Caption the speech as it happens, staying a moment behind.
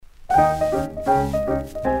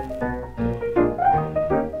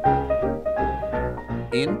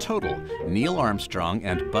In total, Neil Armstrong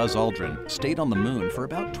and Buzz Aldrin stayed on the moon for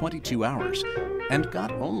about 22 hours and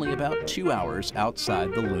got only about 2 hours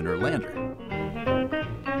outside the lunar lander.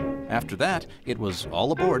 After that, it was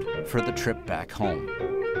all aboard for the trip back home.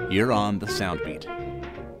 You're on the Soundbeat.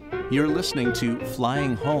 You're listening to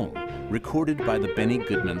Flying Home, recorded by the Benny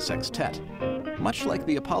Goodman Sextet. Much like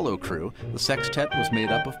the Apollo crew, the sextet was made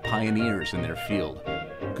up of pioneers in their field.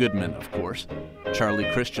 Goodman, of course,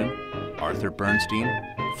 Charlie Christian, Arthur Bernstein,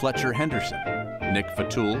 Fletcher Henderson, Nick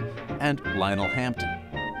Fatul, and Lionel Hampton.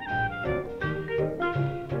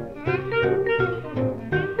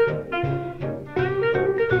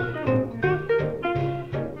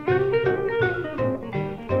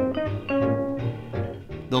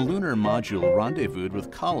 The lunar module rendezvoused with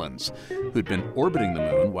Collins, who'd been orbiting the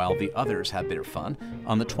moon while the others had their fun,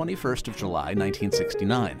 on the 21st of July,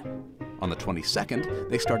 1969. On the 22nd,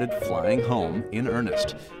 they started flying home in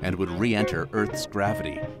earnest and would re-enter Earth's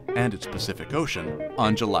gravity and its Pacific Ocean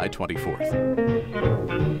on July 24th.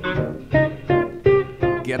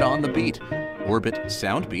 Get on the beat. Orbit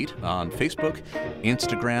Soundbeat on Facebook,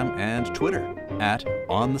 Instagram, and Twitter at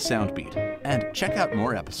On the Soundbeat. And check out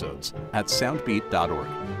more episodes at soundbeat.org.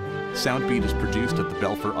 Soundbeat is produced at the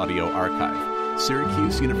Belfer Audio Archive,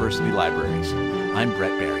 Syracuse University Libraries. I'm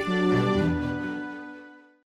Brett Barry.